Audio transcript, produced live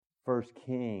1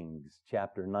 Kings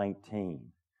chapter 19.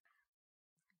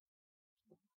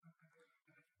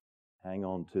 Hang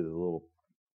on to the little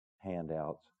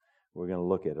handouts. We're going to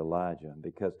look at Elijah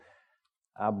because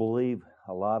I believe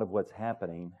a lot of what's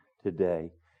happening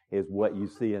today is what you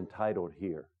see entitled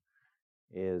here.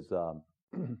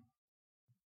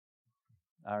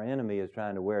 Our enemy is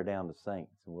trying to wear down the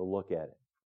saints, and we'll look at it.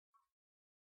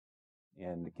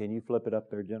 And can you flip it up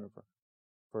there, Jennifer?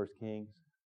 1 Kings.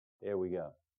 There we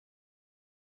go.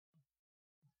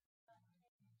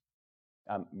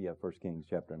 1 Kings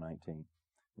chapter 19,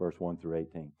 verse 1 through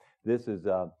 18. This is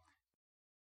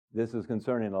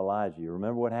concerning Elijah. You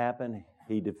remember what happened?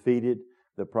 He defeated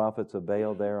the prophets of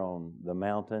Baal there on the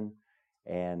mountain,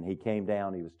 and he came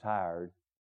down. He was tired,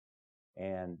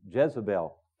 and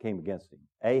Jezebel came against him.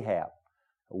 Ahab,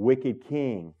 a wicked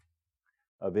king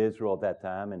of Israel at that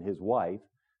time, and his wife,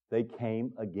 they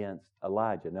came against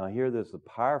Elijah. Now here this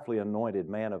powerfully anointed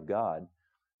man of God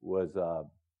was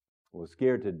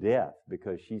scared to death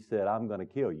because she said, I'm going to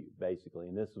kill you, basically.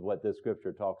 And this is what this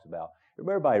scripture talks about.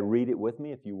 Everybody read it with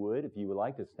me if you would. If you would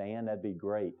like to stand, that'd be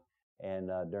great. And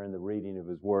during the reading of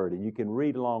his word. And you can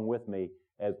read along with me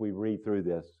as we read through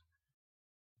this.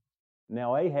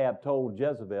 Now Ahab told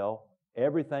Jezebel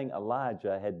everything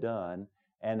Elijah had done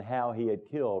and how he had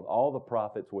killed all the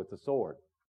prophets with the sword.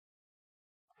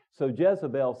 So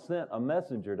Jezebel sent a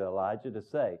messenger to Elijah to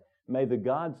say, may the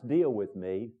gods deal with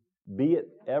me, be it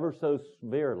ever so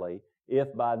severely,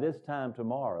 if by this time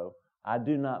tomorrow I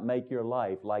do not make your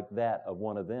life like that of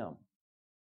one of them.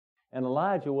 And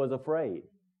Elijah was afraid,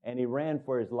 and he ran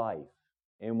for his life.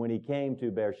 And when he came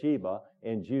to Beersheba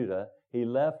in Judah, he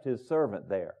left his servant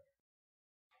there.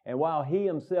 And while he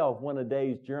himself went a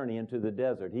day's journey into the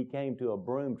desert, he came to a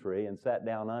broom tree and sat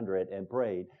down under it and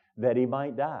prayed that he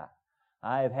might die.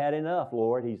 I have had enough,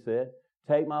 Lord, he said.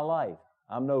 Take my life.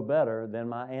 I'm no better than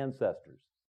my ancestors.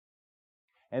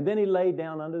 And then he laid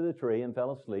down under the tree and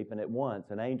fell asleep, and at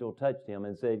once an angel touched him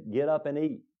and said, get up and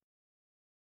eat.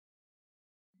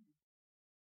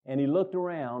 And he looked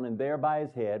around, and there by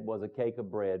his head was a cake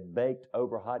of bread baked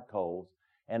over hot coals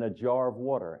and a jar of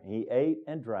water. He ate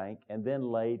and drank and then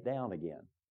lay down again.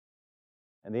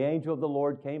 And the angel of the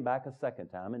Lord came back a second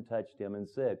time and touched him and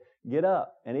said, get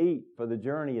up and eat, for the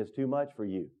journey is too much for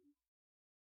you.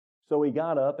 So he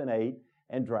got up and ate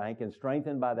and drank, and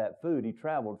strengthened by that food, he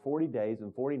traveled 40 days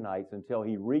and 40 nights until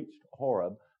he reached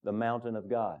Horeb, the mountain of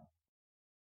God.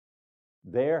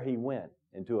 There he went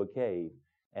into a cave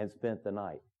and spent the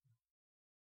night.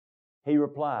 He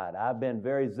replied, I've been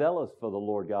very zealous for the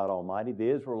Lord God Almighty. The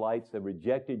Israelites have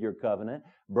rejected your covenant,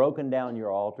 broken down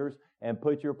your altars, and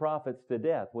put your prophets to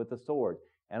death with the sword.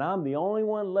 And I'm the only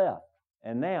one left.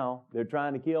 And now they're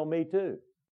trying to kill me too.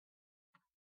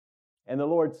 And the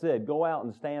Lord said, go out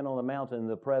and stand on the mountain in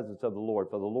the presence of the Lord,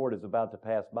 for the Lord is about to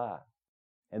pass by.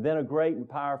 And then a great and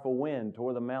powerful wind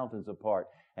tore the mountains apart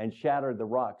and shattered the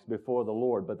rocks before the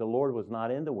Lord. But the Lord was not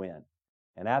in the wind.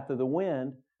 And after the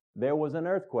wind, there was an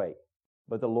earthquake.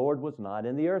 But the Lord was not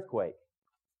in the earthquake.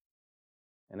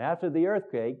 And after the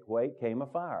earthquake came a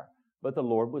fire. But the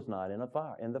Lord was not in the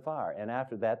fire. And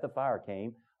after that, the fire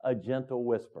came, a gentle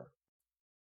whisper.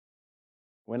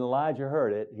 When Elijah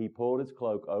heard it, he pulled his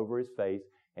cloak over his face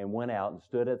and went out and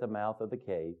stood at the mouth of the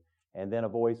cave. And then a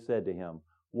voice said to him,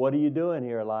 what are you doing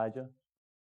here, Elijah?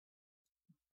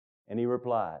 And he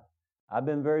replied, I've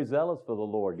been very zealous for the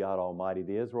Lord God Almighty.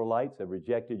 The Israelites have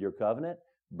rejected your covenant,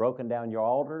 broken down your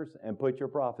altars, and put your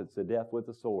prophets to death with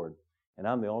the sword. And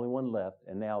I'm the only one left,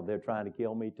 and now they're trying to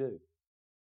kill me too.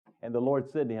 And the Lord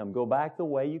said to him, go back the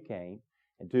way you came,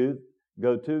 and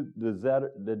go to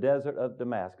the desert of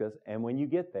Damascus, and when you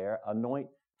get there, anoint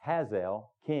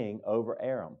Hazael king over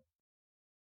Aram.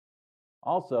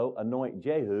 Also anoint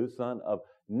Jehu, son of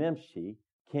Nimshi,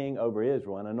 king over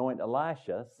Israel, and anoint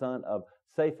Elisha, son of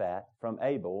Shaphat from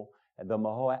Abel, and the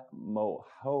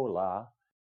Moholah,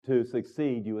 to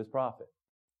succeed you as prophet.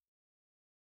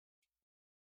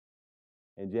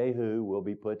 And Jehu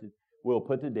will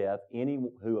put to death any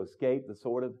who escape the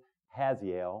sword of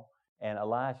Hazael, and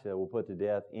Elisha will put to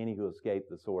death any who escape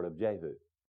the sword of Jehu.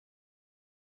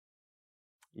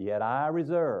 Yet I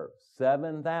reserve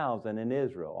 7,000 in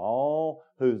Israel, all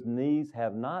whose knees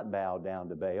have not bowed down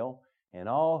to Baal, and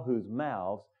all whose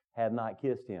mouths have not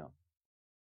kissed him.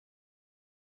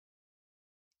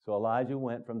 So Elijah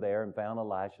went from there and found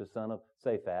Elisha, son of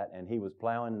Shaphat, and he was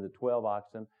plowing in the 12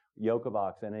 yoke of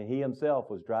oxen, and he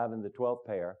himself was driving the 12th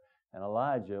pair. And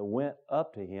Elijah went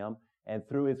up to him and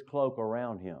threw his cloak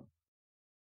around him.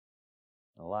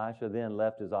 Elisha then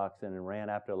left his oxen and ran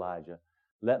after Elijah.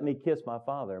 Let me kiss my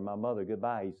father and my mother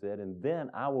goodbye, he said, and then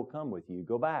I will come with you.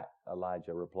 Go back,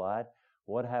 Elijah replied.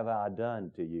 What have I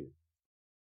done to you?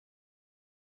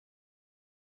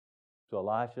 So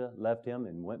Elisha left him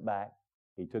and went back.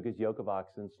 He took his yoke of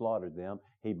oxen, slaughtered them.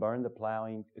 He burned the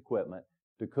plowing equipment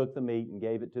to cook the meat and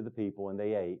gave it to the people, and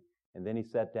they ate. And then he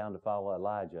sat down to follow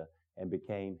Elijah and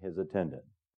became his attendant.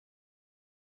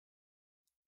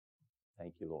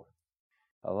 Thank you, Lord.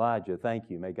 Elijah, thank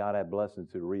you. May God have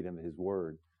blessings to read him his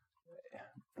word.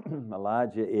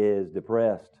 Elijah is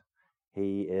depressed.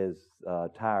 He is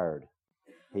tired.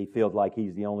 He feels like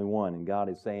he's the only one, and God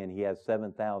is saying he has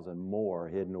 7,000 more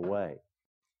hidden away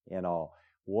in all.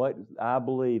 What I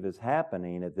believe is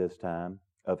happening at this time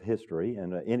of history,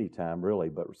 and any time really,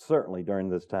 but certainly during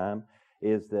this time,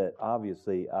 is that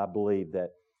obviously I believe that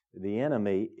the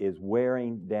enemy is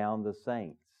wearing down the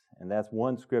saints. And that's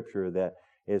one scripture that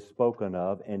is spoken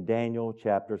of in Daniel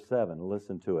chapter 7.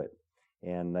 Listen to it.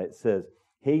 And it says,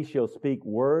 "He shall speak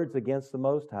words against the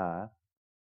Most High,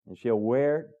 and shall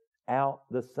wear out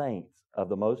the saints of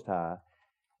the Most High,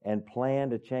 and plan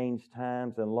to change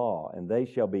times and law, and they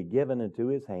shall be given into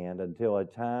his hand until a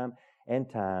time and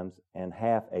times and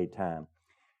half a time."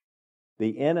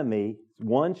 The enemy,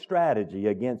 one strategy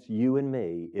against you and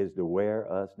me is to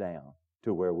wear us down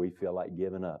to where we feel like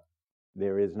giving up.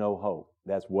 There is no hope.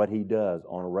 That's what he does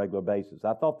on a regular basis.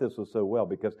 I thought this was so well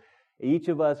because each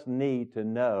of us need to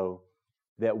know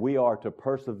that we are to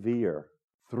persevere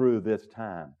through this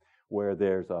time where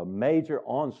there's a major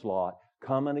onslaught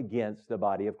coming against the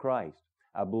body of Christ.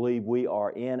 I believe we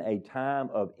are in a time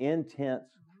of intense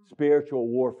spiritual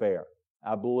warfare.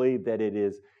 I believe that it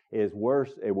is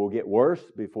worse. It will get worse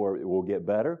before it will get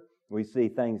better. We see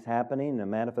things happening, the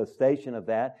manifestation of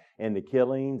that in the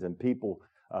killings and people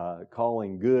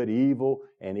calling good evil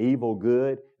and evil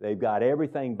good. They've got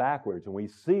everything backwards, and we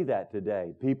see that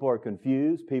today. People are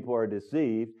confused, people are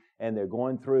deceived, and they're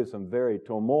going through some very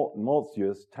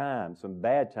tumultuous times, some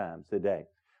bad times today.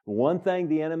 One thing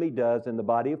the enemy does in the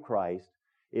body of Christ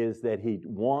is that he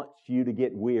wants you to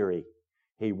get weary.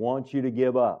 He wants you to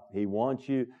give up. He wants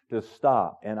you to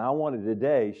stop. And I wanted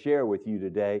today share with you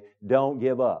today, don't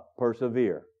give up.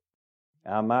 Persevere.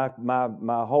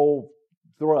 My whole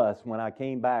thrust when I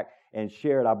came back and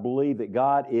shared, I believe that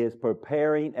God is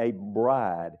preparing a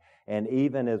bride. And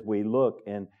even as we look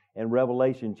in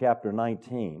Revelation chapter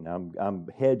 19, I'm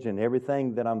hedging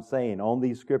everything that I'm saying on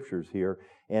these scriptures here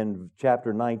in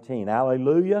chapter 19.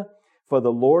 Hallelujah. For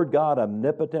the Lord God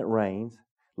omnipotent reigns.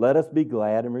 Let us be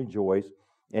glad and rejoice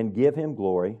and give him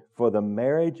glory. For the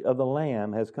marriage of the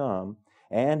Lamb has come,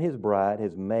 and his bride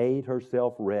has made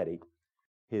herself ready.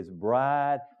 His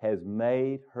bride has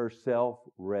made herself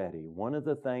ready. One of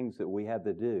the things that we have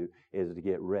to do is to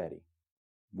get ready.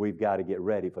 We've got to get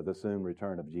ready for the soon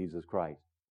return of Jesus Christ.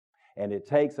 And it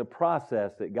takes a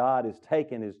process that God has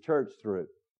taken his church through.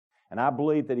 And I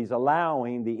believe that he's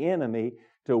allowing the enemy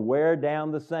to wear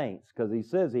down the saints because he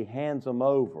says he hands them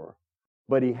over.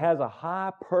 But he has a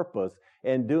high purpose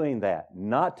in doing that.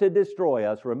 Not to destroy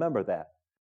us, remember that.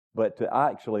 But to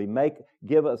actually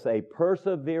give us a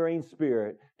persevering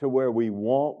spirit to where we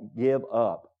won't give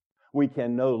up. We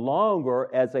can no longer,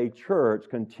 as a church,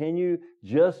 continue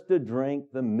just to drink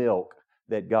the milk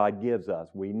that God gives us.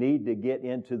 We need to get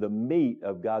into the meat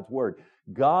of God's Word.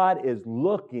 God is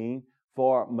looking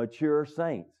for mature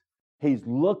saints. He's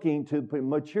looking to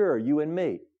mature you and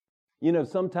me. You know,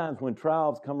 sometimes when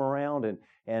trials come around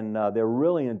and they're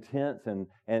really intense and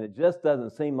it just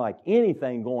doesn't seem like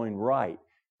anything going right,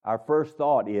 our first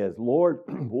thought is, Lord,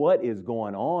 what is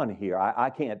going on here? I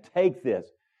can't take this.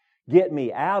 Get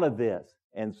me out of this.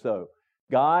 And so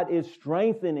God is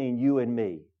strengthening you and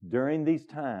me during these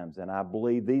times, and I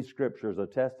believe these scriptures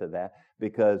attest to that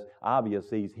because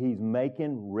obviously he's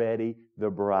making ready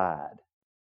the bride.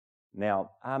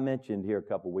 Now, I mentioned here a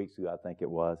couple weeks ago, I think it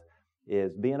was,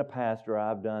 is being a pastor,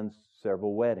 I've done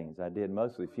several weddings. I did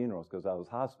mostly funerals because I was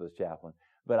hospice chaplain,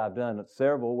 but I've done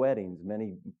several weddings,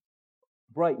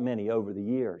 bright many over the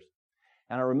years.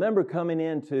 And I remember coming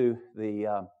into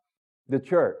the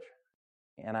church,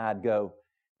 and I'd go,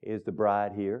 is the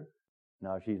bride here?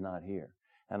 No, she's not here.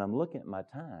 And I'm looking at my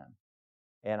time,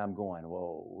 and I'm going,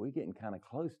 well, we're getting kind of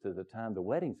close to the time the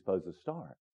wedding's supposed to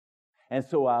start. And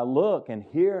so I look, and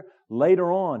here,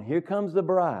 later on, here comes the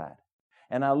bride.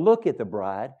 And I look at the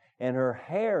bride, and her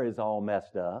hair is all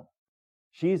messed up.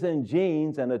 She's in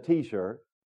jeans and a t-shirt.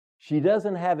 She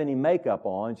doesn't have any makeup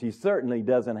on. She certainly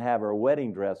doesn't have her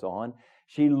wedding dress on.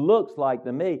 She looks like,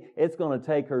 to me, it's going to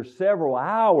take her several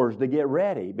hours to get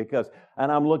ready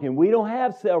and I'm looking, we don't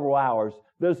have several hours.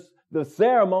 The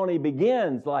ceremony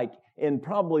begins like in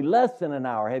probably less than an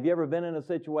hour. Have you ever been in a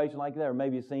situation like that or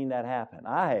maybe seen that happen?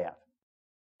 I have.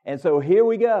 And so here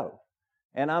we go.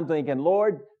 And I'm thinking,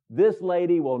 Lord, this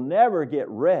lady will never get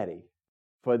ready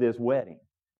for this wedding,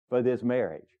 for this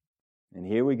marriage. And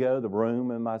here we go, the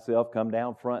groom and myself come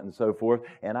down front and so forth.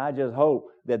 And I just hope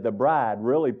that the bride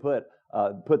really put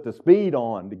the speed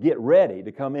on to get ready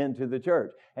to come into the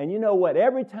church. And you know what?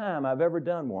 Every time I've ever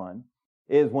done one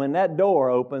is when that door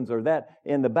opens, or that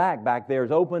in the back there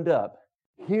is opened up,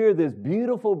 here this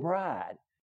beautiful bride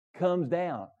comes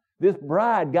down. This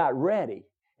bride got ready,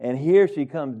 and here she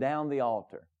comes down the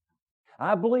altar.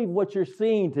 I believe what you're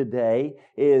seeing today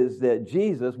is that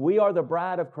Jesus, we are the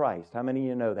bride of Christ. How many of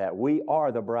you know that? We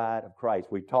are the bride of Christ.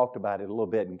 We've talked about it a little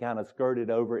bit and kind of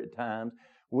skirted over it at times.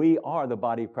 We are the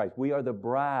body of Christ. We are the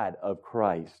bride of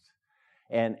Christ.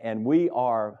 And we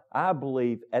are, I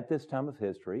believe, at this time of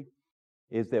history,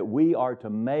 is that we are to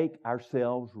make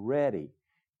ourselves ready.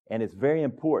 And it's very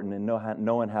important in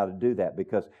knowing how to do that,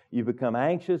 because you become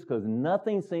anxious because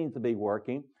nothing seems to be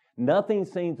working. Nothing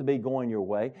seems to be going your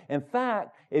way. In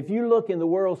fact, if you look in the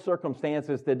world's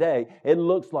circumstances today, it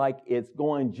looks like it's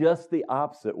going just the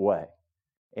opposite way.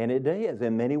 And it is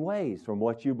in many ways from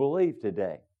what you believe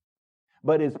today.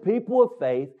 But as people of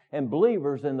faith and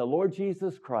believers in the Lord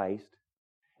Jesus Christ,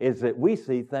 is that we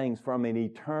see things from an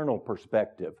eternal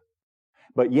perspective.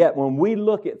 But yet when we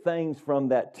look at things from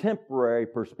that temporary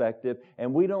perspective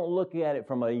and we don't look at it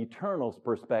from an eternal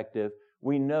perspective,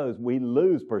 we know we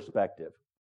lose perspective.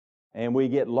 And we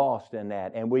get lost in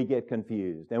that, and we get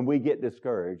confused, and we get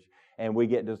discouraged, and we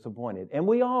get disappointed. And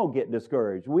we all get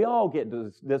discouraged. We all get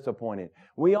disappointed.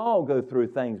 We all go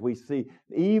through things. We see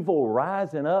evil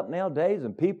rising up nowadays,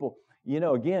 and people,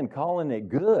 again, calling it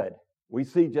good. We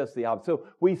see just the opposite. So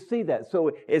we see that.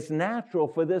 So it's natural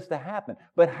for this to happen.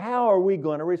 But how are we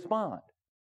going to respond?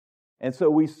 And so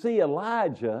we see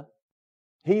Elijah,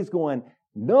 he's going,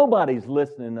 nobody's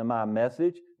listening to my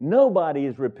message. Nobody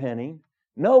is repenting.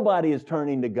 Nobody is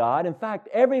turning to God. In fact,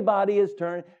 everybody is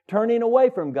turning away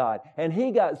from God. And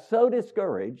he got so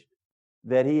discouraged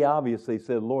that he obviously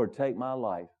said, Lord, take my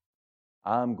life.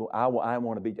 I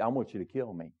want you to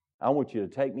kill me. I want you to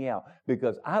take me out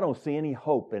because I don't see any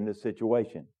hope in this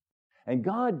situation. And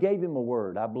God gave him a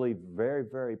word, I believe, very,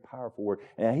 very powerful word.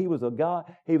 And he was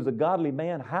a godly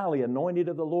man, highly anointed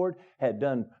of the Lord, had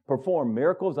performed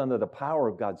miracles under the power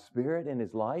of God's Spirit in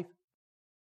his life.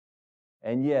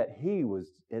 And yet he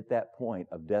was at that point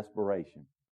of desperation.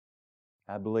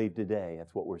 I believe today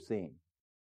that's what we're seeing.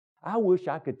 I wish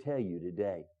I could tell you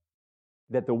today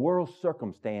that the world's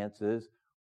circumstances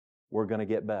were going to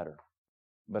get better.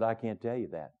 But I can't tell you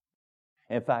that.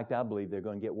 In fact, I believe they're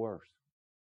going to get worse.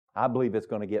 I believe it's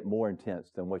going to get more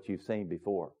intense than what you've seen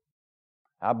before.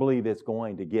 I believe it's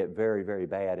going to get very, very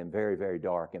bad and very, very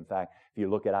dark. In fact, if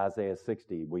you look at Isaiah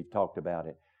 60, we've talked about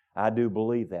it. I do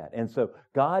believe that. And so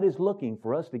God is looking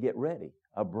for us to get ready.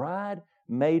 A bride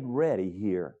made ready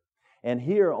here. And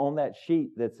here on that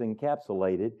sheet that's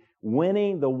encapsulated,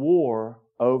 winning the war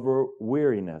over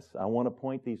weariness. I want to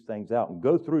point these things out and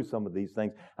go through some of these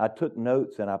things. I took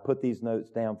notes and I put these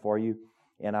notes down for you,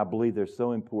 and I believe they're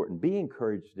so important. Be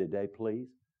encouraged today, please,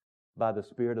 by the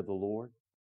Spirit of the Lord.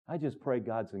 I just pray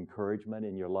God's encouragement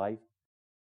in your life,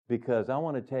 because I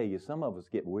want to tell you, some of us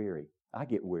get weary. I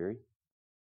get weary.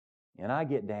 And I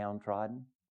get downtrodden.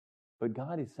 But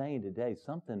God is saying today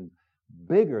something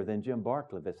bigger than Jim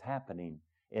Barcliffe is happening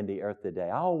in the earth today.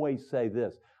 I always say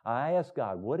this. I ask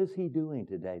God, what is He doing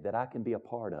today that I can be a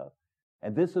part of?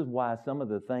 And this is why some of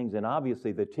the things, and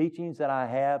obviously the teachings that I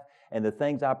have and the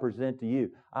things I present to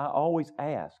you, I always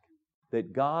ask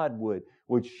that God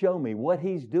would show me what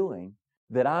He's doing,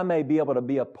 that I may be able to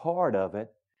be a part of it.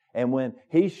 And when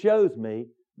He shows me,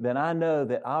 then I know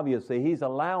that obviously He's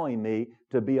allowing me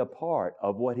to be a part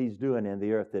of what He's doing in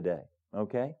the earth today.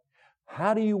 Okay?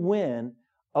 How do you win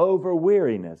over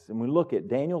weariness? And we look at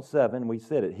Daniel 7, we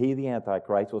said it, he, the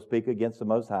Antichrist, will speak against the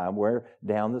Most High and wear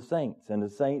down the saints. And the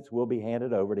saints will be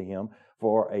handed over to him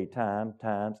for a time,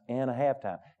 times, and a half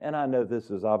time. And I know this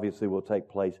is obviously will take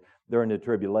place during the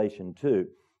tribulation too.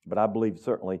 But I believe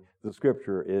certainly the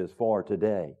Scripture is for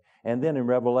today. And then in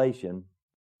Revelation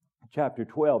chapter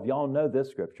 12, y'all know this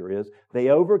Scripture is, they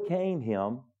overcame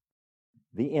him,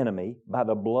 the enemy, by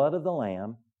the blood of the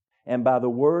Lamb and by the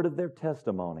word of their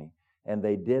testimony. And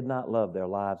they did not love their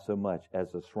lives so much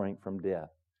as to shrink from death.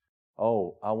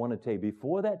 Oh, I want to tell you,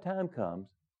 before that time comes,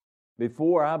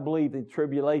 before I believe the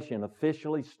tribulation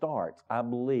officially starts, I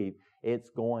believe it's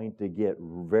going to get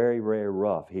very, very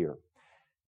rough here.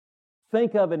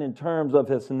 Think of it in terms of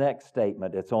this next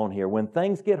statement that's on here. When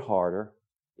things get harder,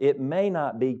 it may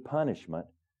not be punishment.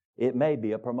 It may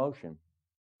be a promotion.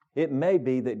 It may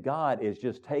be that God is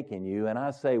just taking you, and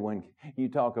I say when you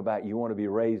talk about you want to be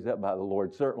raised up by the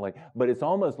Lord, certainly, but it's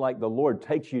almost like the Lord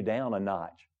takes you down a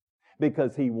notch.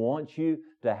 because He wants you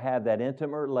to have that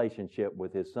intimate relationship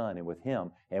with His Son and with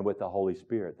Him and with the Holy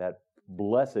Spirit, that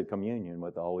blessed communion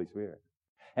with the Holy Spirit.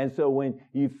 And so when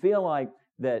you feel like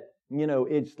that,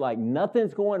 it's like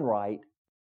nothing's going right,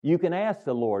 you can ask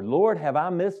the Lord, Lord, have I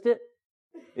missed it?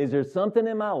 Is there something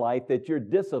in my life that you're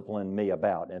disciplining me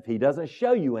about? And if He doesn't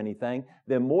show you anything,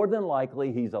 then more than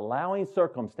likely He's allowing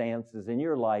circumstances in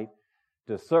your life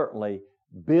to certainly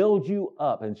build you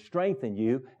up and strengthen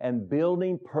you and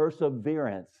building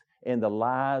perseverance in the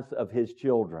lives of His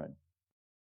children.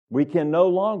 We can no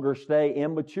longer stay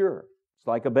immature. It's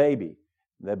like a baby.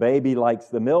 The baby likes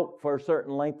the milk for a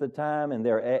certain length of time in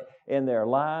their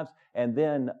lives, and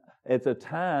then it's a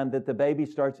time that the baby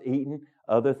starts eating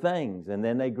other things, and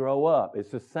then they grow up.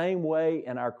 It's the same way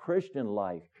in our Christian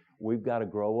life. We've got to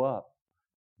grow up,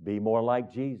 be more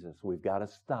like Jesus. We've got to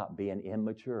stop being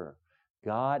immature.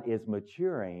 God is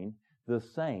maturing the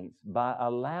saints by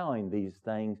allowing these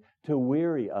things to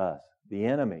weary us, the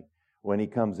enemy, when he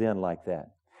comes in like that.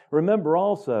 Remember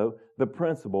also the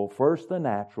principle, first the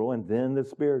natural and then the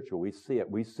spiritual. We see it.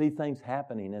 We see things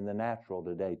happening in the natural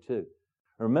today too.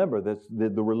 Remember this,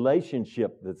 the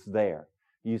relationship that's there.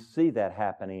 You see that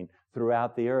happening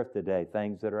throughout the earth today,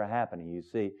 things that are happening. You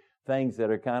see things that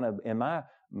are kind of, in my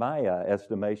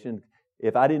estimation,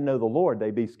 if I didn't know the Lord,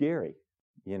 they'd be scary.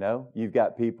 You've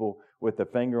got people with the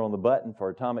finger on the button for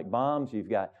atomic bombs. You've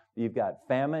got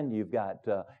famine. You've got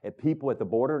people at the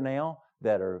border now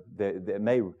that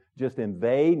may just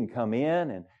invade and come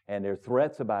in, and there's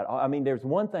threats about. There's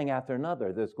one thing after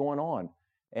another that's going on,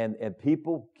 and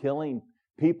people killing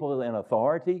people in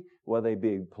authority, whether they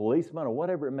be policemen or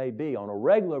whatever it may be, on a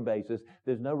regular basis.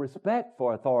 There's no respect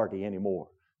for authority anymore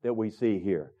that we see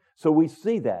here. So we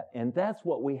see that, and that's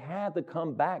what we have to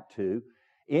come back to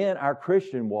in our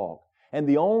Christian walk. And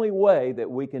the only way that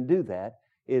we can do that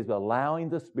is allowing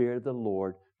the Spirit of the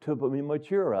Lord to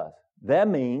mature us. That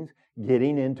means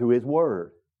getting into His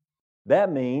Word.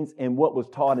 That means, in what was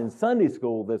taught in Sunday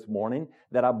school this morning,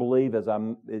 that I believe, as I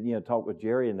talked with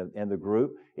Jerry and the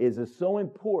group, is so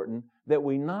important that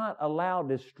we not allow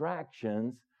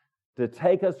distractions to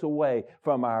take us away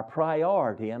from our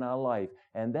priority in our life,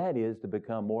 and that is to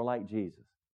become more like Jesus.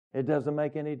 It doesn't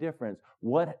make any difference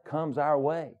what comes our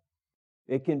way.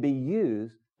 It can be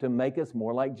used to make us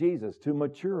more like Jesus, to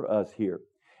mature us here.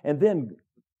 And then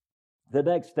the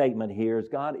next statement here is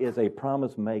God is a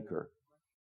promise maker.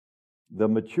 The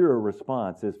mature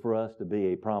response is for us to be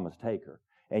a promise taker.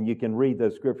 And you can read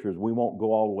those scriptures. We won't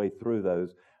go all the way through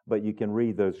those, but you can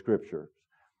read those scriptures.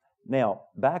 Now,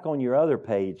 back on your other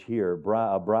page here,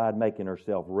 a bride making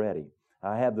herself ready.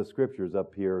 I have the scriptures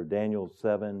up here, Daniel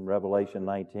 7, Revelation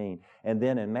 19, and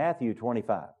then in Matthew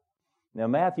 25. Now,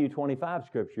 Matthew 25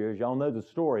 scripture is, y'all know the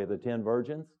story of the 10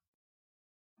 virgins?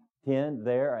 10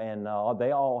 there, and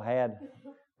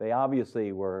they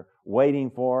obviously were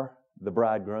waiting for the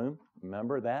bridegroom.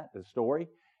 Remember that, the story?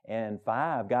 And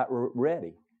 5 got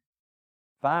ready.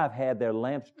 5 had their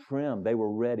lamps trimmed. They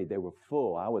were ready. They were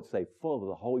full, I would say full of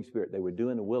the Holy Spirit. They were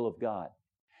doing the will of God.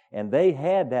 And they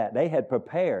had that. They had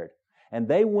prepared. And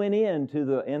they went into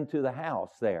the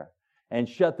house there and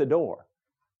shut the door.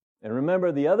 And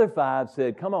remember, the other 5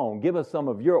 said, come on, give us some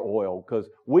of your oil because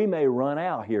we may run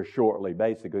out here shortly,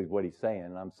 basically is what he's saying.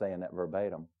 And I'm saying that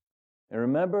verbatim. And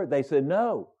remember, they said,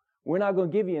 no, we're not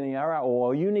going to give you any of our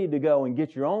oil. You need to go and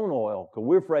get your own oil because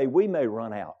we're afraid we may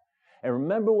run out. And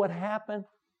remember what happened?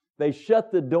 They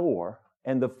shut the door,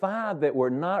 and the 5 that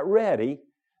were not ready,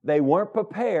 they weren't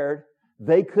prepared,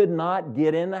 they could not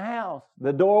get in the house.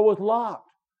 The door was locked.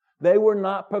 They were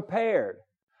not prepared.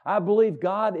 I believe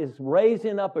God is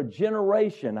raising up a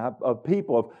generation of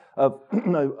people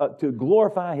to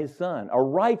glorify His Son, a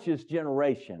righteous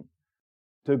generation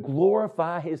to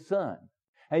glorify His Son.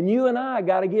 And you and I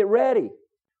got to get ready.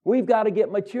 We've got to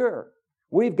get mature.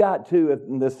 We've got to,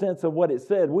 in the sense of what it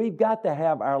said, we've got to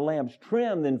have our lamps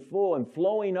trimmed and full and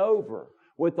flowing over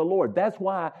with the Lord. That's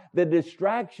why the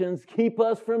distractions keep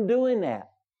us from doing that.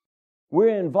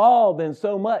 We're involved in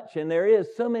so much, and there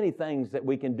is so many things that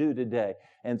we can do today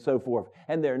and so forth.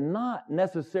 And they're not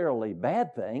necessarily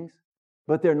bad things,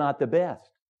 but they're not the best.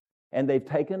 And they've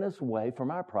taken us away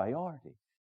from our priority.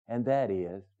 And that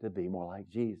is to be more like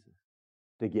Jesus,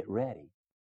 to get ready,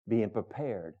 being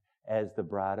prepared as the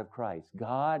bride of Christ.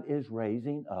 God is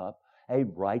raising up a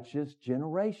righteous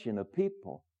generation of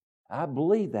people. I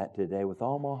believe that today with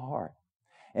all my heart.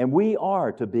 And we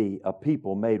are to be a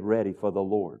people made ready for the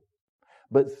Lord.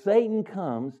 But Satan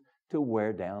comes to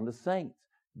wear down the saints.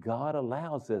 God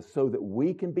allows this so that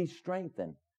we can be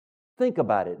strengthened. Think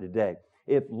about it today.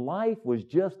 If life was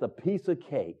just a piece of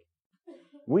cake,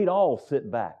 we'd all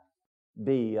sit back,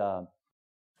 be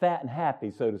fat and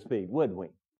happy, so to speak, wouldn't we?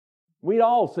 We'd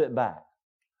all sit back.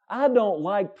 I don't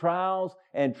like trials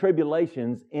and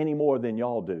tribulations any more than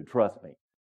y'all do, trust me.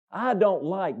 I don't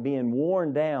like being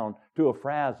worn down to a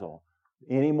frazzle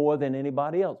any more than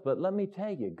anybody else. But let me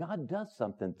tell you, God does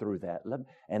something through that.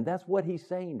 And that's what He's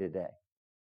saying today.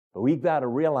 But we've got to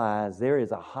realize there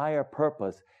is a higher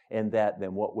purpose in that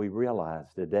than what we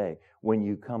realize today when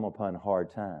you come upon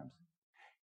hard times.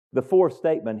 The fourth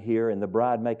statement here in the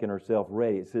bride making herself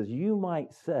ready, it says, you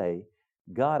might say,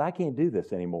 God, I can't do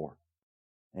this anymore.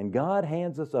 And God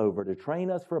hands us over to train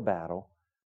us for battle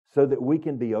so that we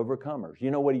can be overcomers.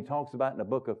 You know what He talks about in the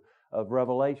book of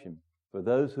Revelation? For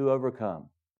those who overcome,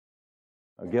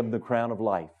 I'll give them the crown of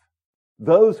life.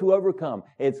 Those who overcome.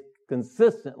 It's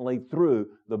consistently through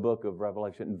the book of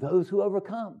Revelation. Those who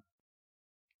overcome.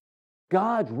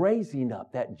 God's raising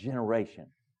up that generation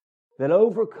that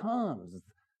overcomes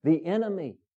the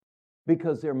enemy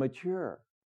because they're mature,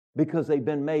 because they've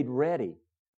been made ready,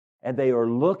 and they are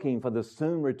looking for the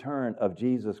soon return of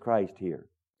Jesus Christ here.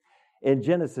 In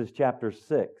Genesis chapter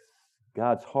 6,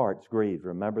 God's heart's grieved.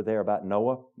 Remember there about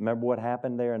Noah? Remember what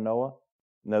happened there in Noah?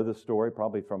 Know the story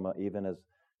probably from even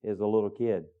as a little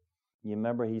kid. You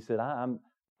remember he said,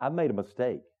 I've made a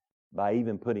mistake by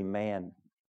even putting man,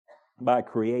 by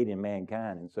creating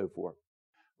mankind and so forth.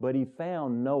 But he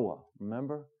found Noah,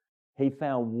 remember? He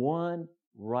found one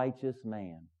righteous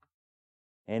man.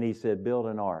 And he said, build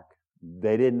an ark.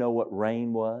 They didn't know what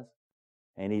rain was.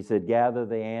 And he said, gather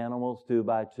the animals 2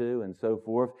 by 2 and so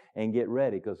forth and get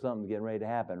ready because something's getting ready to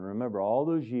happen. Remember, all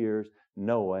those years,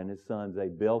 Noah and his sons, they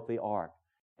built the ark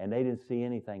and they didn't see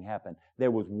anything happen.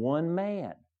 There was one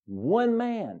man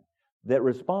that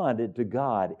responded to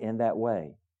God in that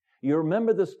way. You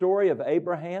remember the story of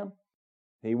Abraham?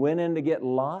 He went in to get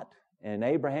Lot, and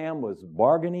Abraham was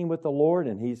bargaining with the Lord,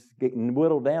 and he's getting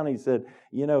whittled down. He said,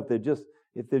 you know, if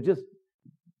they're just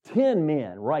 10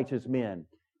 men, righteous men,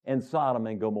 in Sodom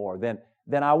and Gomorrah,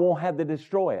 then I won't have to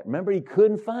destroy it. Remember, he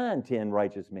couldn't find 10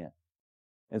 righteous men.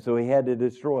 And so he had to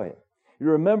destroy it. You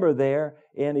remember there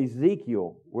in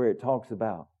Ezekiel where it talks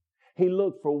about, he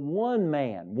looked for one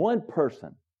man, one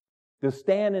person, to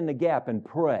stand in the gap and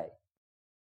pray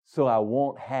so I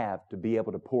won't have to be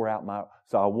able to pour out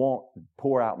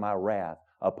my wrath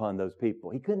upon those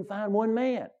people. He couldn't find one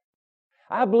man.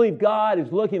 I believe God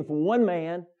is looking for one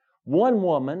man, one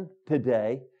woman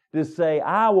today to say,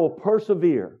 I will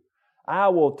persevere. I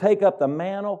will take up the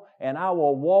mantle and I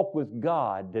will walk with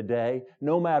God today,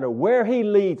 no matter where He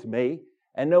leads me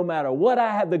and no matter what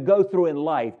I have to go through in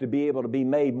life to be able to be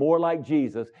made more like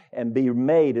Jesus and be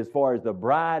made as far as the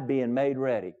bride being made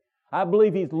ready. I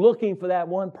believe He's looking for that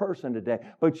one person today.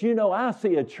 But you know, I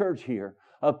see a church here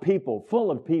of people,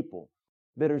 full of people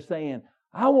that are saying,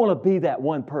 I want to be that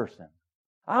one person.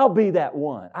 I'll be that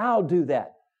one. I'll do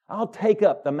that. I'll take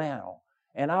up the mantle.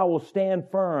 And I will stand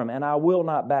firm and I will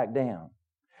not back down.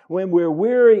 When we're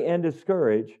weary and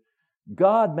discouraged,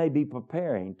 God may be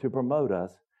preparing to promote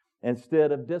us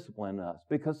instead of disciplining us.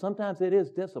 Because sometimes it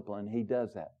is discipline. He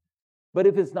does that. But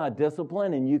if it's not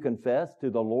discipline and you confess to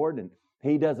the Lord and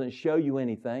He doesn't show you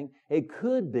anything, it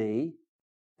could be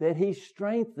that He's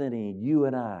strengthening you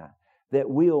and I, that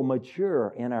we'll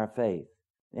mature in our faith.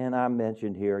 And I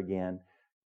mentioned here again,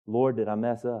 Lord, did I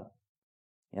mess up?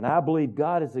 And I believe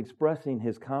God is expressing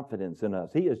His confidence in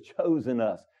us. He has chosen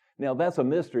us. Now, that's a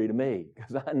mystery to me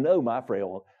because I know my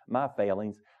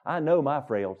failings. I know my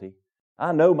frailty.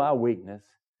 I know my weakness.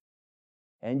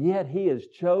 And yet He has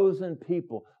chosen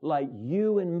people like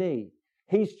you and me.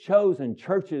 He's chosen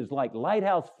churches like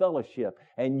Lighthouse Fellowship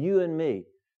and you and me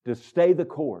to stay the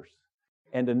course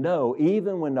and to know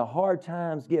even when the hard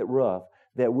times get rough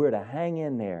that we're to hang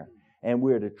in there and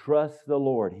we're to trust the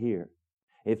Lord here.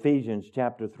 Ephesians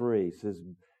chapter 3 says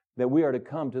that we are to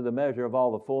come to the measure of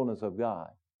all the fullness of God.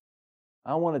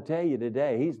 I want to tell you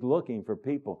today, He's looking for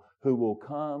people who will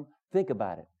come, think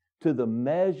about it, to the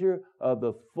measure of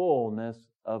the fullness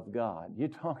of God. You're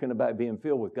talking about being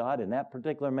filled with God in that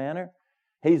particular manner?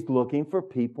 He's looking for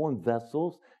people and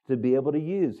vessels to be able to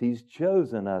use. He's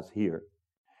chosen us here.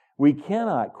 We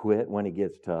cannot quit when it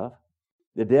gets tough.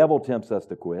 The devil tempts us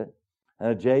to quit.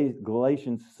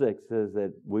 Galatians 6 says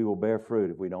that we will bear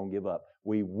fruit if we don't give up.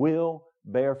 We will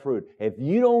bear fruit. If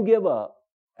you don't give up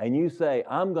and you say,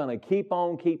 I'm going to keep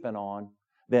on keeping on,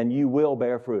 then you will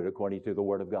bear fruit according to the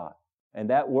Word of God.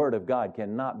 And that Word of God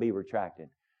cannot be retracted.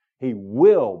 He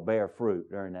will bear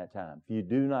fruit during that time if you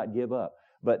do not give up.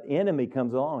 But enemy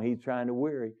comes along. He's trying to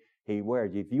weary. He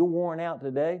wears you. If you're worn out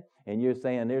today and you're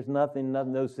saying there's nothing,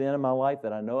 no sin in my life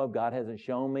that I know of, God hasn't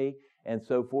shown me, and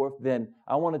so forth, then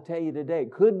I want to tell you today,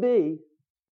 it could be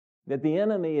that the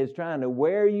enemy is trying to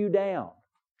wear you down,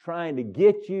 trying to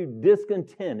get you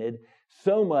discontented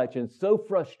so much and so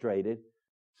frustrated,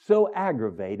 so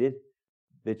aggravated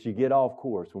that you get off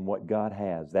course from what God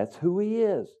has. That's who He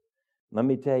is. Let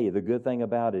me tell you, the good thing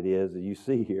about it is, as you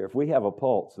see here, if we have a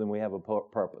pulse, then we have a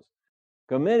purpose.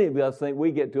 Because many of us think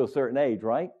we get to a certain age,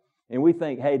 right? And we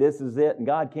think, hey, this is it, and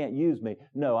God can't use me.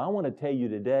 No, I want to tell you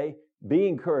today, be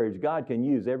encouraged. God can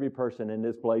use every person in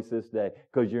this place this day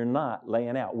because you're not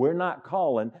laying out. We're not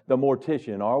calling the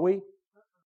mortician, are we?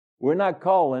 We're not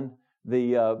calling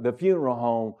the funeral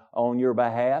home on your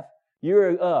behalf.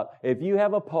 You're up. If you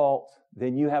have a pulse,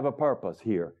 then you have a purpose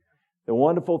here. The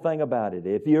wonderful thing about it,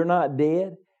 if you're not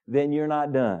dead, then you're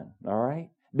not done. All right?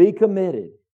 Be committed.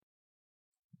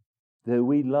 Do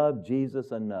we love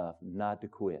Jesus enough not to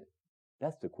quit?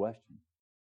 That's the question.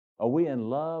 Are we in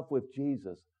love with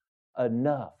Jesus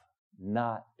enough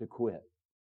not to quit?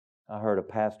 I heard a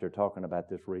pastor talking about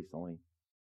this recently.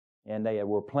 And they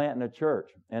were planting a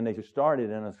church. And they started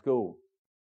in a school.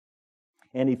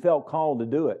 And he felt called to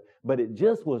do it. But it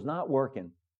just was not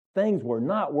working. Things were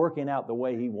not working out the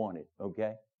way he wanted.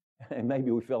 Okay? And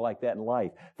maybe we feel like that in life.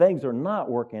 Things are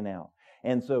not working out.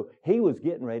 And so he was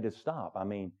getting ready to stop. I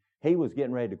mean, he was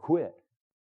getting ready to quit.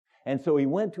 And so he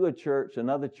went to a church,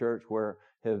 another church where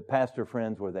his pastor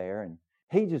friends were there, and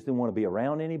he just didn't want to be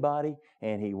around anybody,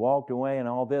 and he walked away and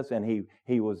all this, and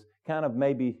he was kind of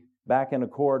maybe back in the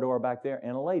corridor back there,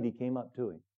 and a lady came up to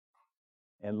him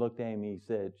and looked at him.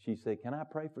 She said, can I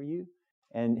pray for you?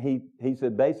 And he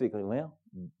said, basically, well,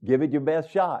 give it your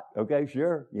best shot. Okay,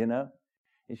 sure, you know.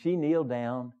 And she kneeled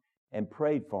down and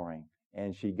prayed for him.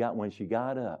 And when she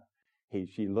got up,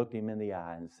 she looked him in the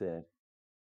eye and said,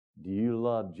 do you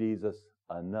love Jesus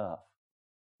enough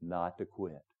not to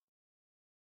quit?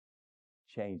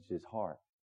 Changed his heart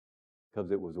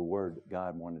because it was a word that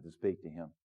God wanted to speak to him.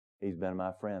 He's been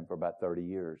my friend for about 30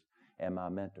 years and my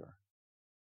mentor.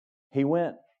 He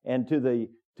went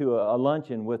to a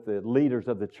luncheon with the leaders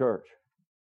of the church.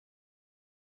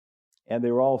 And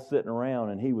they were all sitting around,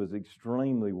 and he was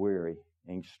extremely weary,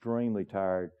 extremely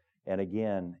tired. And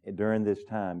again, during this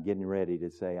time, getting ready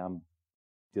to say, I'm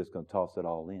just going to toss it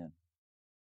all in.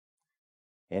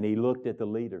 And he looked at the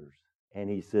leaders, and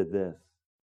he said this.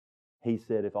 He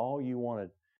said, if all of you want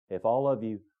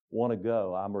to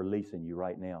go, I'm releasing you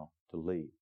right now to leave.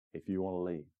 If you want to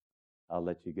leave, I'll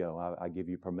let you go. I give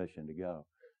you permission to go.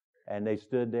 And they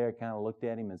stood there, kind of looked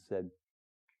at him and said,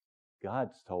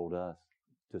 God's told us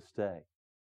to stay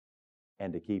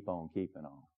and to keep on keeping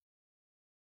on.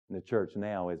 And the church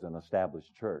now is an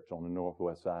established church on the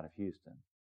northwest side of Houston.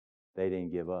 They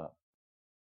didn't give up.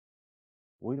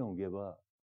 We don't give up.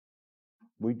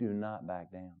 We do not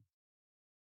back down.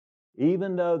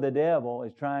 Even though the devil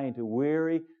is trying to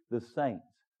weary the saints,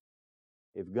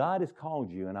 if God has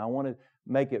called you, and I want to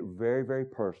make it very, very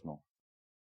personal.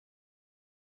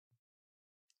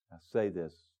 I say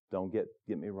this, don't get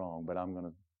me wrong, but I'm going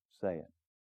to say it.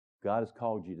 God has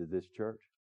called you to this church,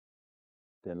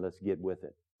 then let's get with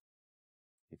it.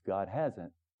 If God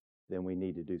hasn't, then we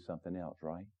need to do something else,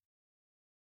 right?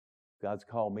 God's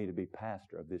called me to be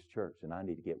pastor of this church, and I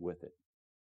need to get with it.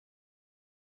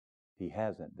 If He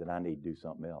hasn't, then I need to do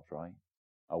something else, right?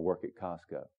 I'll work at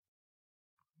Costco.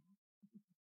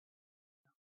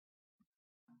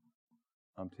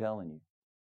 I'm telling you,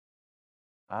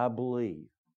 I believe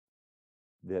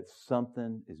that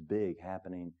something is big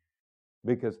happening,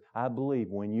 because I believe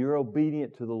when you're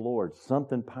obedient to the Lord,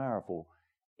 something powerful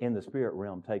in the spirit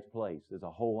realm takes place. There's a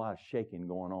whole lot of shaking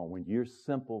going on. When you're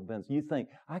simple, you think,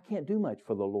 I can't do much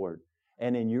for the Lord.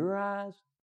 And in your eyes,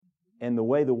 and the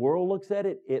way the world looks at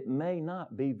it, it may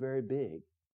not be very big.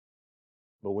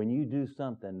 But when you do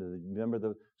something, remember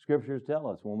the scriptures tell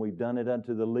us, when we've done it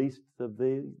unto the least of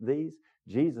these,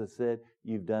 Jesus said,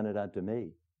 you've done it unto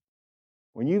me.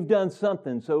 When you've done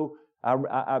something, so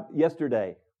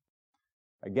yesterday,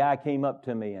 a guy came up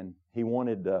to me and he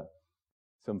wanted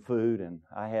some food, and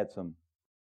I had some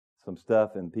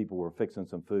stuff, and people were fixing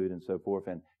some food and so forth,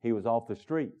 and he was off the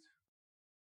streets.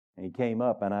 And he came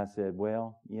up, and I said,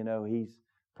 well, you know, he's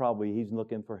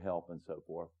looking for help and so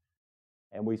forth.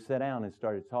 And we sat down and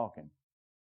started talking.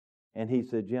 And he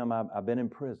said, Jim, I've been in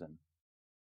prison,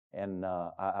 and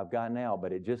I've gotten out,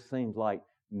 but it just seems like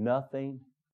nothing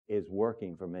is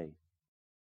working for me.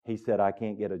 He said, I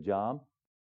can't get a job.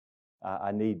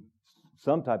 I need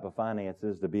some type of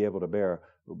finances to be able to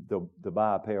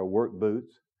buy a pair of work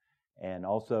boots, and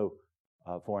also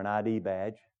for an ID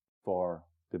badge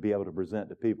to be able to present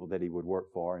to people that he would work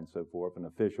for and so forth, an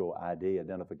official ID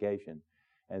identification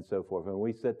and so forth. And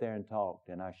we sat there and talked,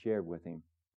 and I shared with him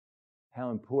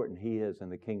how important he is in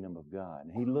the kingdom of God.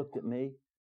 And he looked at me,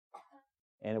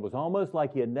 And it was almost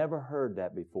like he had never heard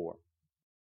that before.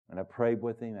 And I prayed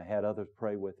with him. I had others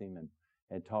pray with him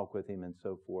and talk with him and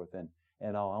so forth.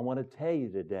 And all. I want to tell you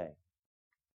today,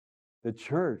 the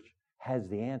church has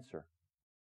the answer.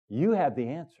 You have the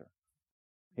answer.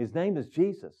 His name is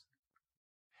Jesus.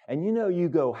 And you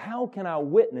go, how can I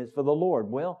witness for the Lord?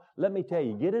 Well, let me tell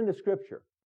you, get into Scripture.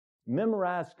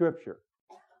 Memorize Scripture.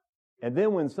 And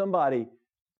then when somebody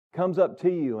comes up to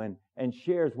you and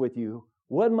shares with you,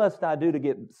 what must I do to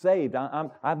get saved?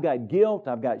 I've got guilt.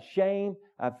 I've got shame.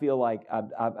 I feel like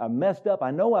I've messed up.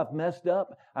 I know I've messed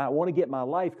up. I want to get my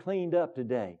life cleaned up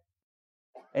today.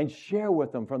 And share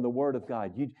with them from the Word of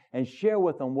God. And share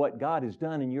with them what God has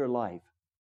done in your life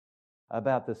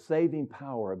about the saving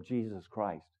power of Jesus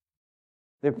Christ.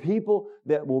 There are people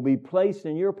that will be placed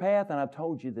in your path, and I've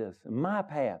told you this, in my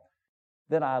path,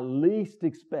 that I least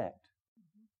expect.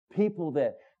 People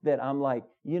that I'm like,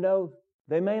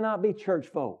 they may not be church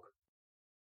folk,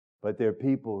 but they're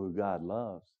people who God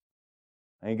loves.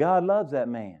 And God loves that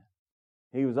man.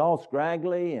 He was all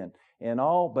scraggly and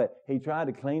all, but he tried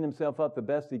to clean himself up the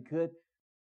best he could.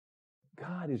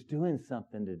 God is doing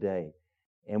something today,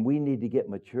 and we need to get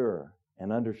mature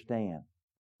and understand.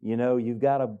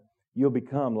 You'll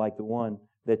become like the one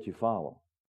that you follow.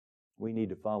 We need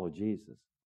to follow Jesus.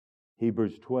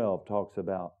 Hebrews 12 talks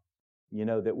about,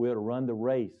 that we're to run the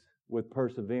race with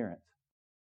perseverance,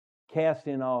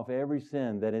 casting off every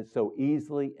sin that it so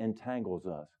easily entangles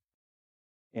us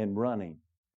in running,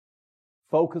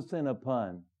 focusing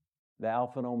upon the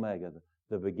Alpha and Omega,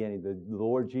 the beginning, the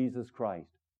Lord Jesus Christ.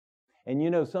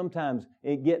 And sometimes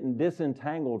getting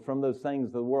disentangled from those things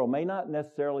of the world may not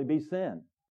necessarily be sin.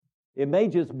 It may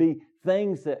just be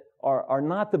things that are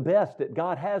not the best that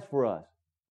God has for us.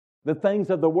 The things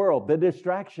of the world, the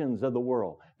distractions of the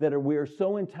world that we are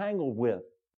so entangled with.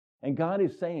 And God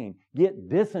is saying, get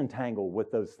disentangled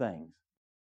with those things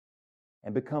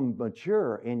and become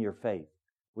mature in your faith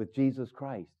with Jesus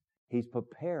Christ. He's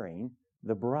preparing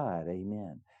the bride.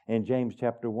 Amen. In James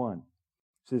chapter 1,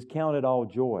 it says, count it all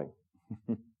joy.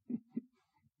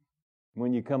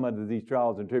 When you come under these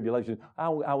trials and tribulations, I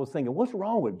was thinking, what's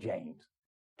wrong with James?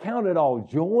 Count it all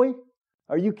joy?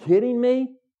 Are you kidding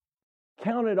me?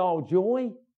 Count it all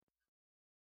joy?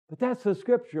 But that's the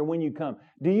Scripture when you come.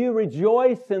 Do you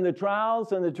rejoice in the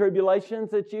trials and the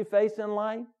tribulations that you face in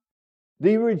life?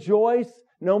 Do you rejoice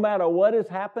no matter what is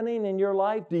happening in your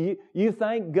life? Do you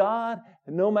thank God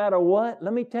no matter what?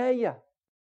 Let me tell you,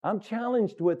 I'm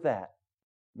challenged with that.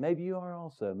 Maybe you are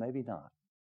also, maybe not.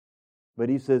 But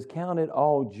he says, count it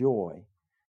all joy,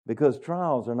 because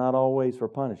trials are not always for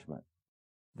punishment.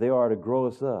 They are to grow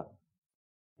us up.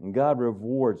 And God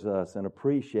rewards us and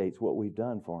appreciates what we've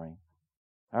done for Him.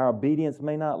 Our obedience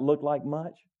may not look like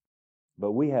much,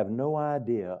 but we have no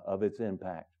idea of its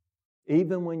impact.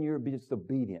 Even when you're just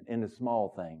obedient in the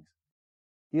small things,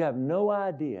 you have no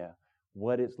idea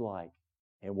what it's like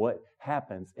and what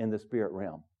happens in the spirit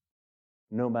realm.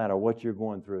 No matter what you're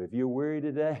going through. If you're weary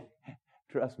today,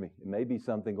 trust me, it may be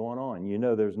something going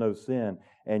on. There's no sin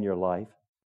in your life.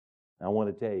 I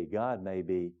want to tell you, God may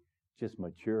be just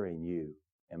maturing you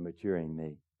and maturing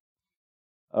me.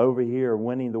 Over here,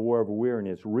 winning the war of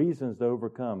weariness, reasons to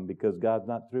overcome because God's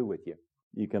not through with you.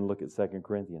 You can look at 2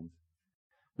 Corinthians.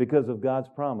 Because of God's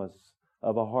promise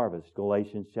of a harvest,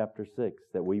 Galatians chapter 6,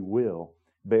 that we will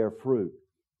bear fruit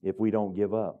if we don't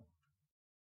give up.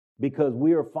 Because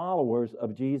we are followers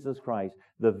of Jesus Christ,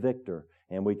 the victor.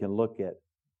 And we can look at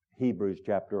Hebrews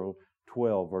chapter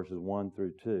 12, verses 1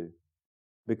 through 2.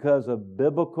 Because of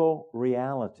biblical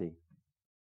reality,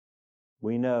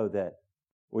 we know that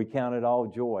we count it all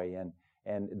joy.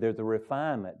 And there's a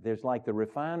refinement. There's like the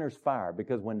refiner's fire.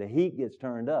 Because when the heat gets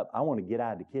turned up, I want to get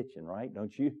out of the kitchen, right?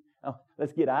 Don't you? Oh,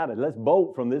 let's get out of it. Let's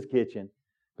bolt from this kitchen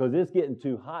because it's getting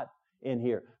too hot in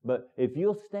here. But if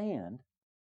you'll stand,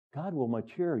 God will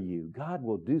mature you. God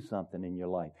will do something in your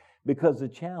life. Because the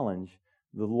challenge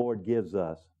the Lord gives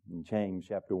us in James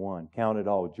chapter 1, count it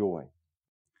all joy.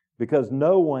 Because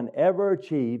no one ever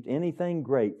achieved anything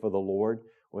great for the Lord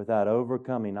without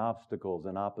overcoming obstacles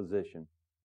and opposition.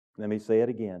 Let me say it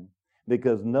again.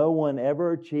 Because no one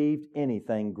ever achieved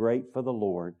anything great for the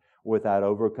Lord without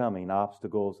overcoming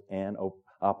obstacles and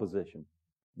opposition.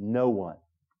 No one.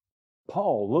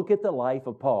 Paul, look at the life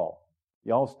of Paul.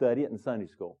 Y'all study it in Sunday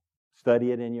school.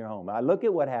 Study it in your home. I look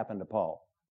at what happened to Paul.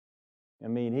 I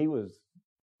mean, he was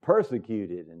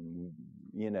persecuted and,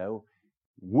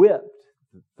 whipped,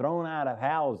 thrown out of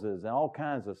houses, and all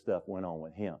kinds of stuff went on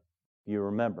with him. You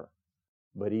remember.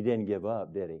 But he didn't give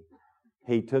up, did he?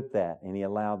 He took that and he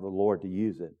allowed the Lord to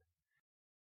use it.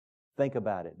 Think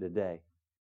about it today.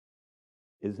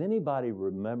 Is anybody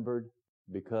remembered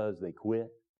because they quit?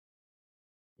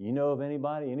 You know of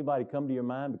anybody? Anybody come to your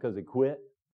mind because they quit?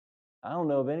 I don't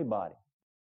know of anybody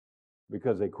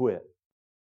because they quit.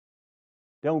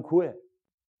 Don't quit.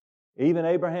 Even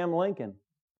Abraham Lincoln,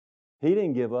 he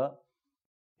didn't give up.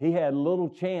 He had little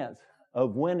chance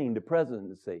of winning the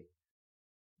presidency.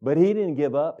 But he didn't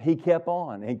give up. He kept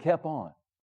on and kept on.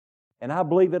 And I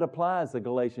believe it applies to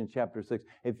Galatians chapter 6.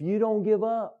 If you don't give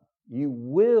up, you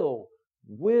will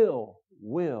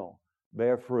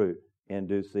bear fruit in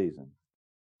due season.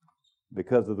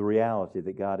 Because of the reality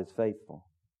that God is faithful.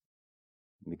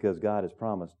 Because God has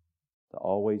promised to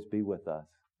always be with us.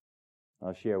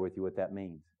 I'll share with you what that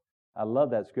means. I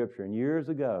love that scripture. And years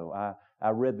ago, I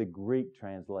read the Greek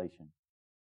translation.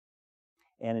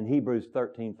 And in Hebrews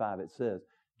 13:5 it says,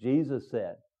 Jesus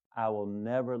said, I will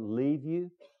never leave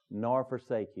you nor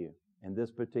forsake you. And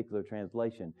this particular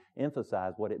translation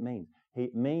emphasizes what it means.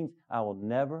 It means I will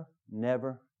never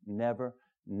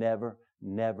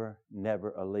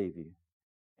leave you.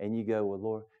 And you go, well,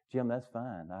 Lord, Jim, that's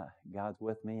fine. God's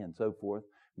with me and so forth.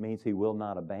 Means He will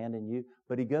not abandon you.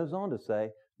 But He goes on to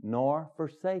say, nor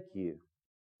forsake you.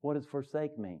 What does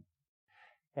forsake mean?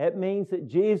 It means that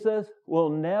Jesus will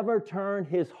never turn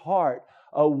His heart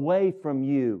away from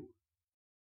you.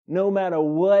 No matter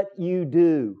what you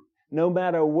do, no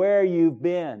matter where you've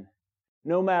been,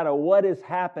 no matter what is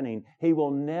happening, He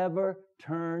will never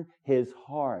turn His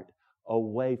heart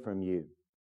away from you.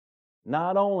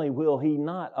 Not only will He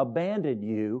not abandon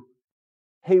you,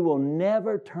 He will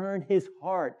never turn His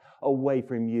heart away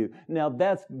from you. Now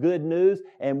that's good news,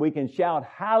 and we can shout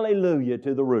hallelujah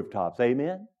to the rooftops.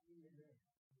 Amen?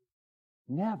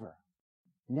 Never.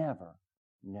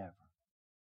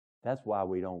 That's why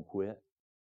we don't quit.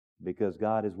 Because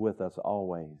God is with us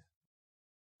always.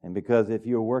 And because if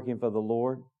you're working for the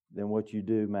Lord, then what you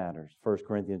do matters. 1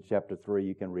 Corinthians chapter 3,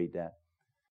 you can read that.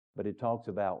 But it talks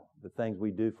about the things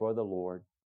we do for the Lord,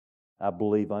 I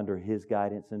believe under His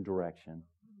guidance and direction,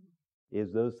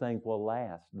 is those things will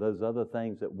last. Those other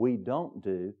things that we don't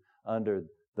do under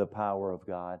the power of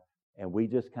God, and we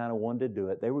just kind of wanted to do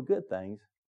it. They were good things,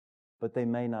 but they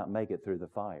may not make it through the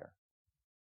fire.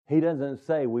 He doesn't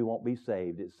say we won't be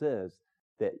saved. It says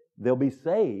that they'll be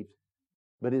saved,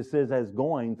 but it says as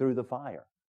going through the fire.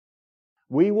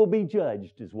 We will be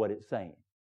judged is what it's saying.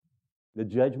 The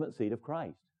judgment seat of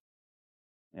Christ.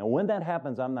 Now when that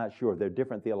happens, I'm not sure. There are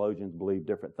different theologians believe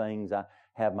different things. I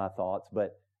have my thoughts,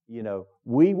 but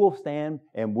we will stand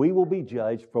and we will be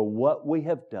judged for what we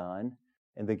have done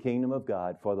in the kingdom of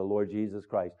God for the Lord Jesus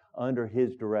Christ under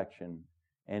His direction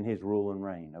and His rule and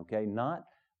reign. Okay? Not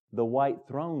the white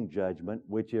throne judgment,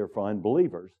 which are for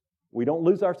unbelievers. We don't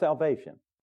lose our salvation.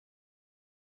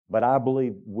 But I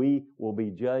believe we will be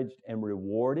judged and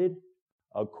rewarded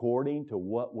according to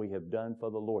what we have done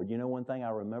for the Lord. You know one thing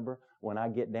I remember when I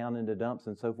get down into dumps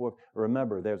and so forth?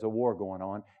 Remember, there's a war going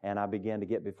on, and I began to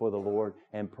get before the Lord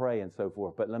and pray and so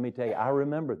forth. But let me tell you, I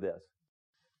remember this.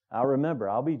 I remember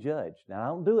I'll be judged. Now, I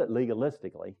don't do it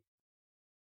legalistically,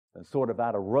 sort of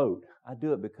out of rote. I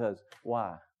do it because,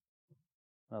 why?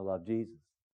 I love Jesus.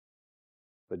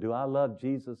 But do I love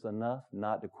Jesus enough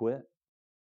not to quit?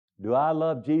 Do I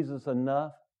love Jesus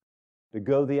enough to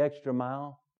go the extra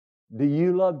mile? Do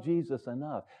you love Jesus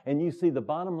enough? And you see, the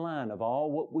bottom line of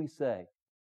all what we say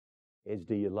is,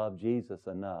 do you love Jesus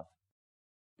enough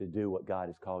to do what God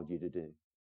has called you to do?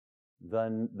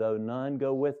 Though none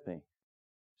go with me,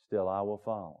 still I will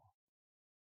follow.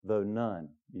 Though none,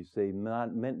 you see,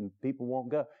 people won't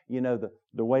go.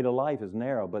 The way to life is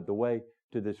narrow, but the way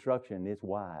to destruction is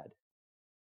wide.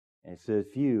 And it says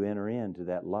few enter into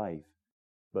that life,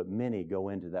 but many go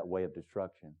into that way of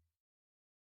destruction.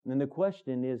 And the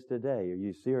question is today, are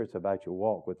you serious about your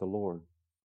walk with the Lord?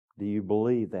 Do you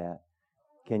believe that?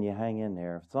 Can you hang in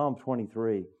there? Psalm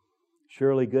 23,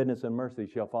 surely goodness and mercy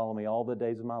shall follow me all the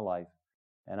days of my life,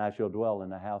 and I shall dwell in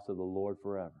the house of the Lord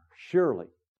forever. Surely,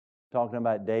 talking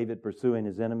about David pursuing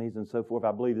his enemies and so forth,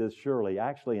 I believe this surely,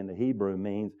 actually in the Hebrew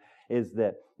means, is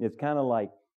that it's kind of like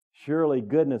surely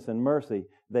goodness and mercy,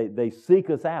 they seek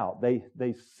us out. They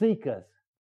seek us.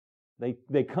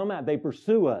 They come out, they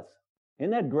pursue us.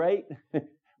 Isn't that great?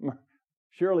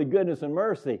 Surely goodness and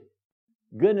mercy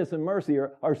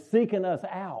are seeking us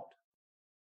out.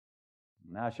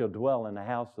 And I shall dwell in the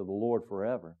house of the Lord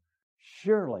forever.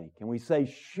 Surely, can we say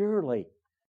surely?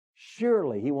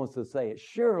 Surely, he wants to say it.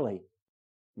 Surely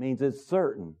means it's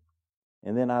certain.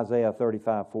 And then Isaiah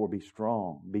 35:4,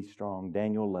 be strong.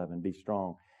 Daniel 11, be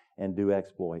strong and do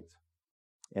exploits.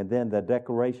 And then the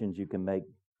declarations you can make,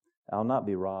 I'll not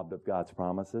be robbed of God's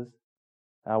promises.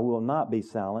 I will not be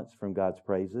silenced from God's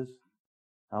praises.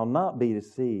 I'll not be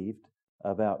deceived.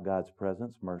 about God's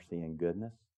presence, mercy, and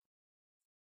goodness.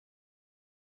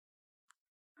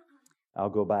 I'll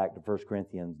go back to 1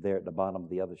 Corinthians there at the bottom of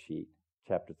the other sheet,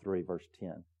 chapter 3, verse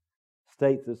 10.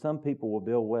 States that some people will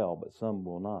build well, but some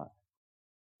will not.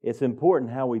 It's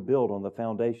important how we build on the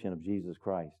foundation of Jesus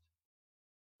Christ.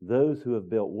 Those who have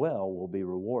built well will be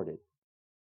rewarded.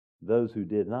 Those who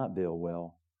did not build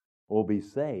well will be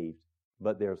saved,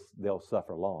 but they'll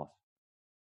suffer loss.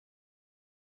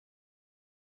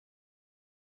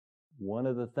 One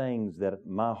of the things that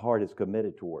my heart is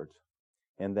committed towards,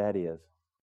 and that is,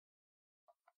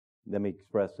 let me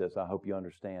express this, I hope you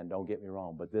understand, don't get me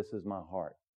wrong, but this is my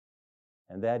heart.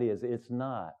 And that is, it's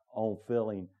not on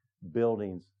filling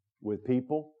buildings with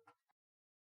people.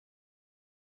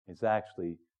 It's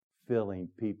actually filling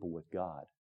people with God.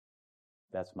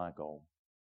 That's my goal.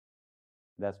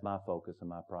 That's my focus and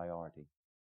my priority.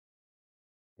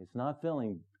 It's not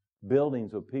filling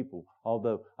buildings with people,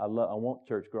 although I want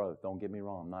church growth, don't get me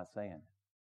wrong, I'm not saying it.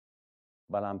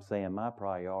 But I'm saying my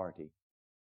priority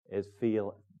is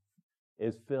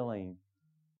filling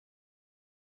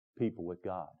people with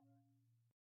God.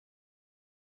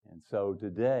 And so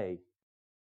today,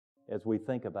 as we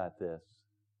think about this,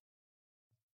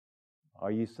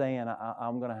 are you saying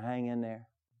I'm going to hang in there?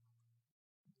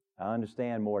 I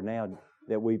understand more now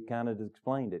that we've kind of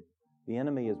explained it. The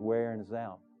enemy is wearing us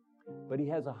out. But he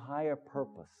has a higher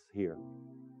purpose here.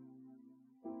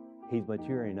 He's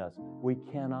maturing us. We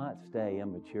cannot stay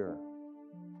immature.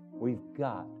 We've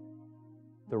got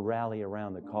to rally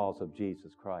around the cause of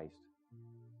Jesus Christ.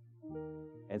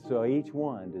 And so each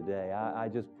one today, I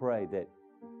just pray that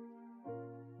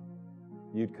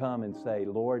you'd come and say,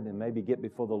 Lord, and maybe get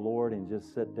before the Lord and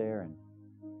just sit there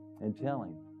and tell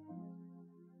Him,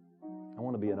 I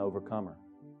want to be an overcomer.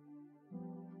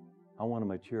 I want to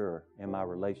mature in my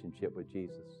relationship with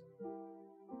Jesus.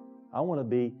 I want to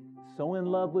be so in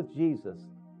love with Jesus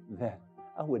that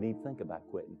I wouldn't even think about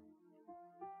quitting.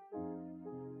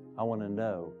 I want to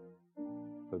know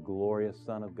the glorious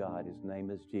Son of God. His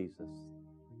name is Jesus.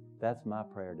 That's my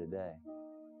prayer today.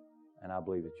 And I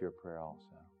believe it's your prayer also.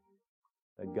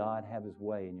 That God have His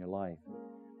way in your life.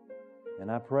 And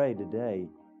I pray today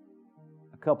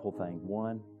a couple things.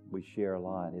 One, we share a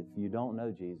lot. If you don't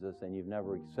know Jesus and you've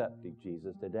never accepted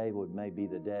Jesus, today may be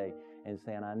the day and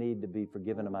saying, I need to be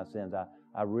forgiven of my sins.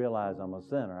 I realize I'm a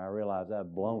sinner. I realize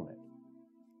I've blown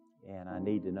it. And I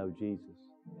need to know Jesus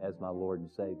as my Lord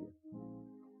and Savior.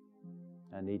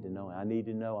 I need to know Him. I need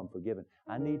to know I'm forgiven.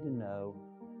 I need to know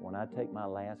when I take my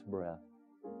last breath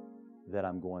that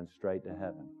I'm going straight to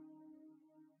heaven.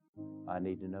 I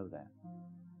need to know that.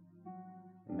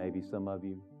 Maybe some of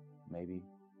you, maybe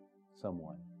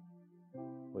someone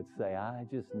would say, I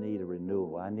just need a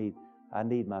renewal. I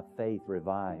need my faith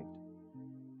revived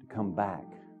to come back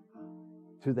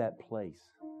to that place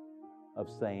of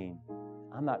saying,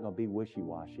 I'm not going to be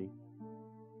wishy-washy,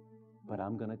 but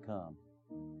I'm going to come.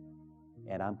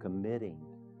 And I'm committing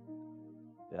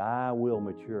that I will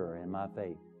mature in my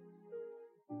faith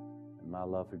and my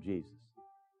love for Jesus.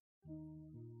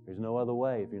 There's no other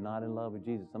way. If you're not in love with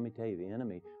Jesus, let me tell you, the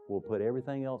enemy will put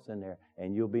everything else in there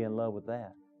and you'll be in love with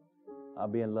that. I'll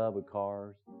be in love with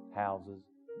cars, houses,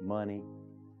 money.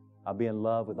 I'll be in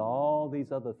love with all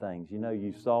these other things. You know,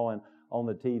 you saw on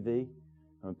the TV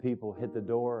when people hit the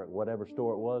door at whatever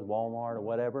store it was, Walmart or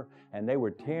whatever, and they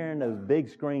were tearing those big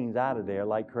screens out of there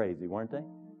like crazy, weren't they?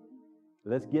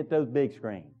 Let's get those big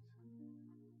screens.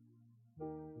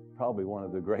 Probably one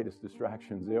of the greatest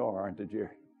distractions there are, aren't they,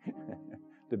 Jerry?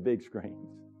 The big screens.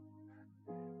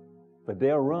 But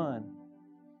they'll run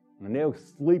and they'll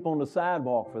sleep on the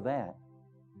sidewalk for that.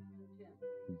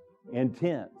 In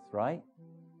tents, right?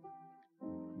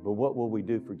 But what will we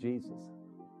do for Jesus?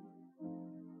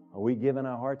 Are we giving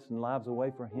our hearts and lives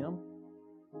away for Him?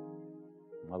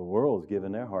 Well, the world's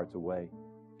giving their hearts away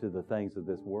to the things of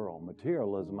this world.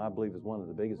 Materialism, I believe, is one of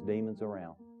the biggest demons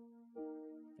around.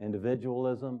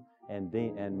 Individualism and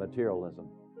materialism.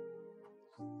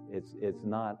 It's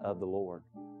not of the Lord.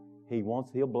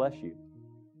 He'll bless you.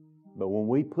 But when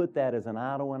we put that as an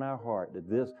idol in our heart,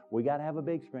 that we got to have a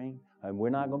big screen, and we're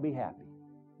not going to be happy.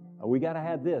 Or we got to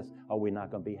have this, or we're not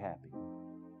going to be happy.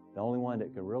 The only one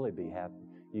that can really be happy,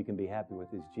 you can be happy with,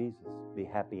 is Jesus. Be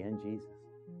happy in Jesus.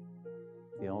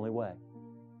 The only way.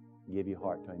 Give your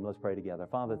heart to Him. Let's pray together.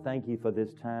 Father, thank You for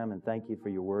this time, and thank You for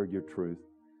Your word, Your truth.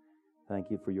 Thank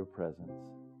You for Your presence.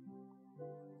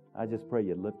 I just pray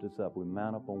You lift us up. We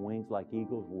mount up on wings like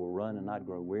eagles. We'll run and not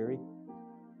grow weary.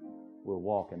 We'll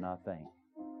walk and not faint.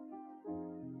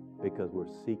 Because we're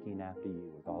seeking after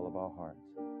You with all of our hearts.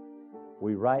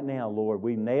 We right now, Lord,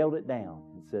 we nailed it down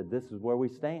and said this is where we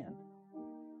stand.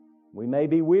 We may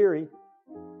be weary,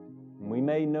 We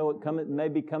may know it may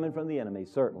be coming from the enemy.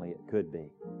 Certainly it could be.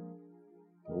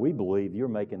 But we believe you're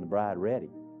making the bride ready.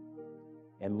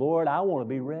 And Lord, I want to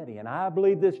be ready. And I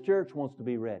believe this church wants to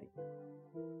be ready.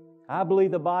 I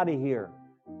believe the body here,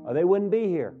 or they wouldn't be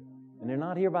here. And they're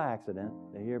not here by accident.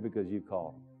 They're here because you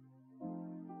called.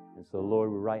 And so, Lord,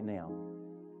 right now,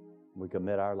 we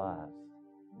commit our lives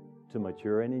to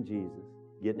maturing in Jesus,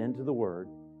 getting into the Word,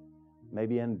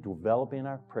 maybe in developing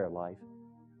our prayer life,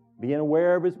 being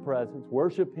aware of His presence,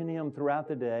 worshiping Him throughout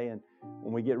the day, and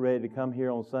when we get ready to come here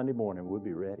on Sunday morning, we'll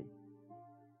be ready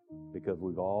because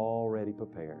we've already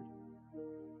prepared.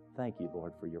 Thank you,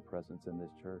 Lord, for your presence in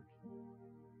this church.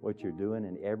 What you're doing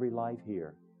in every life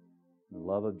here, the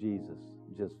love of Jesus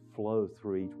just flows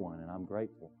through each one, and I'm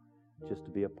grateful just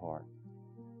to be a part.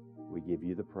 We give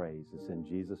you the praise. It's in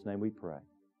Jesus' name we pray.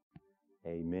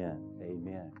 Amen.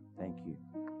 Amen. Thank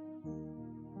you.